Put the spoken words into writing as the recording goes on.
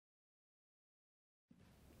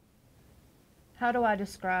How do I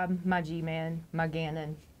describe my G-Man, my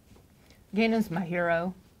Gannon? Gannon's my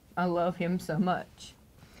hero. I love him so much.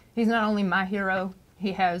 He's not only my hero,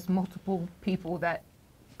 he has multiple people that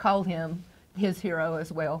call him his hero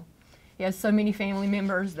as well. He has so many family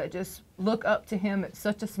members that just look up to him at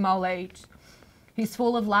such a small age. He's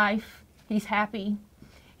full of life. He's happy.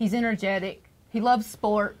 He's energetic. He loves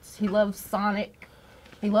sports. He loves Sonic.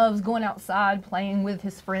 He loves going outside, playing with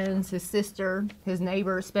his friends, his sister, his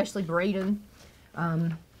neighbor, especially Braden.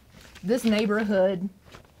 This neighborhood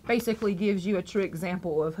basically gives you a true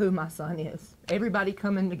example of who my son is. Everybody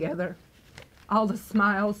coming together, all the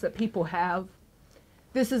smiles that people have.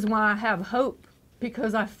 This is why I have hope,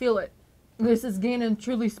 because I feel it. This is Gannon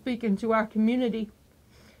truly speaking to our community.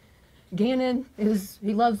 Gannon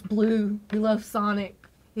he loves blue, he loves Sonic,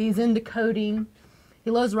 he's into coding,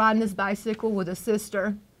 he loves riding his bicycle with his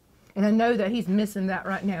sister, and I know that he's missing that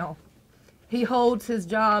right now. He holds his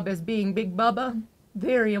job as being Big Bubba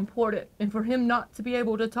very important, and for him not to be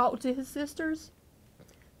able to talk to his sisters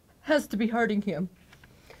has to be hurting him.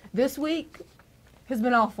 This week has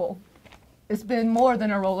been awful. It's been more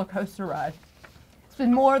than a roller coaster ride. It's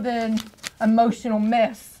been more than emotional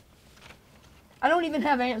mess. I don't even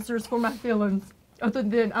have answers for my feelings other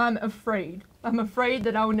than I'm afraid. I'm afraid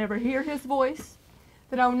that I will never hear his voice,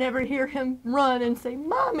 that I will never hear him run and say,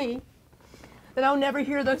 "Mommy," that I'll never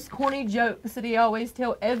hear those corny jokes that he always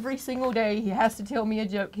tells every single day. He has to tell me a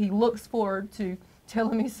joke. He looks forward to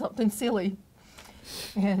telling me something silly.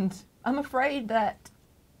 And I'm afraid that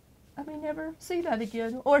I may never see that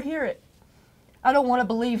again or hear it. I don't want to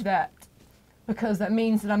believe that, because that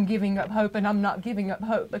means that I'm giving up hope, and I'm not giving up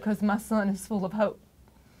hope because my son is full of hope.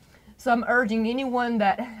 So I'm urging anyone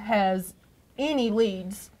that has any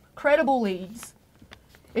leads, credible leads,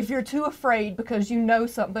 if you're too afraid because you know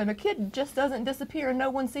something, a kid just doesn't disappear and no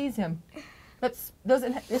one sees him. It's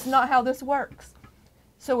not how this works.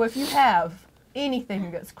 So if you have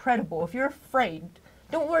anything that's credible, if you're afraid,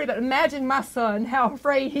 don't worry about it. Imagine my son, how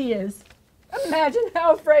afraid he is. Imagine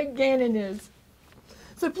how afraid Gannon is.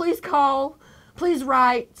 So please call, please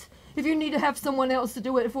write. If you need to have someone else to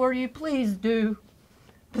do it for you, please do.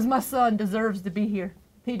 Because my son deserves to be here.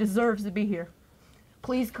 He deserves to be here.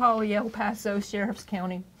 Please call the El Paso Sheriff's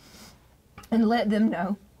County and let them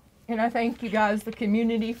know. And I thank you guys, the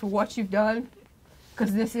community, for what you've done,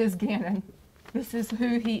 because this is Gannon. This is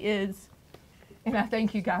who he is. And I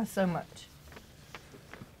thank you guys so much.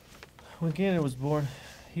 When Gannon was born,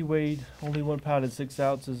 he weighed only 1 pound and 6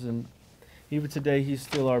 ounces, and even today he's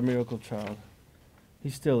still our miracle child. He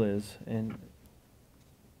still is. And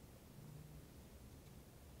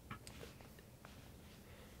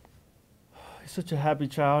he's such a happy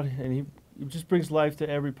child, and he just brings life to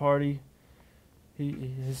every party.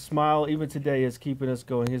 His smile, even today, is keeping us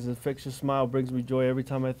going. His infectious smile brings me joy every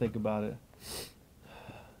time I think about it.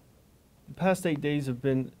 The past 8 days have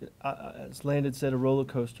been, as Landon said, a roller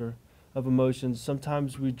coaster of emotions.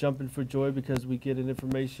 Sometimes we jump in for joy because we get an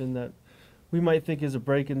information that we might think is a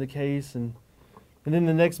break in the case, and then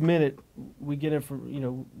the next minute we get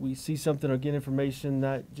we see something or get information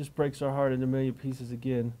that just breaks our heart into a million pieces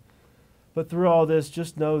again. But through all this,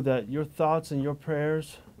 just know that your thoughts and your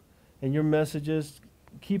prayers and your messages,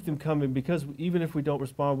 keep them coming, because even if we don't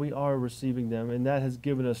respond, we are receiving them, and that has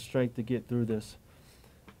given us strength to get through this.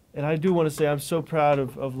 And I do want to say I'm so proud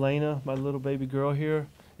of Laina, my little baby girl here,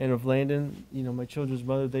 and of Landen, my children's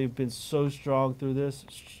mother. They've been so strong through this,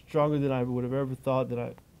 stronger than I would have ever thought that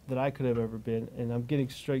I could have ever been, and I'm getting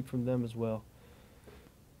strength from them as well.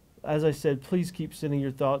 As I said, please keep sending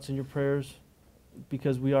your thoughts and your prayers,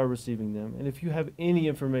 because we are receiving them. And if you have any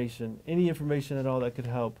information at all that could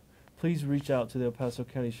help, please reach out to the El Paso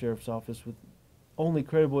County Sheriff's Office with only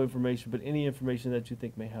credible information, but any information that you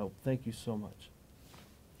think may help. Thank you so much.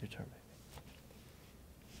 Your turn,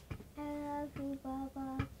 baby. I love you,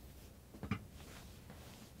 Baba.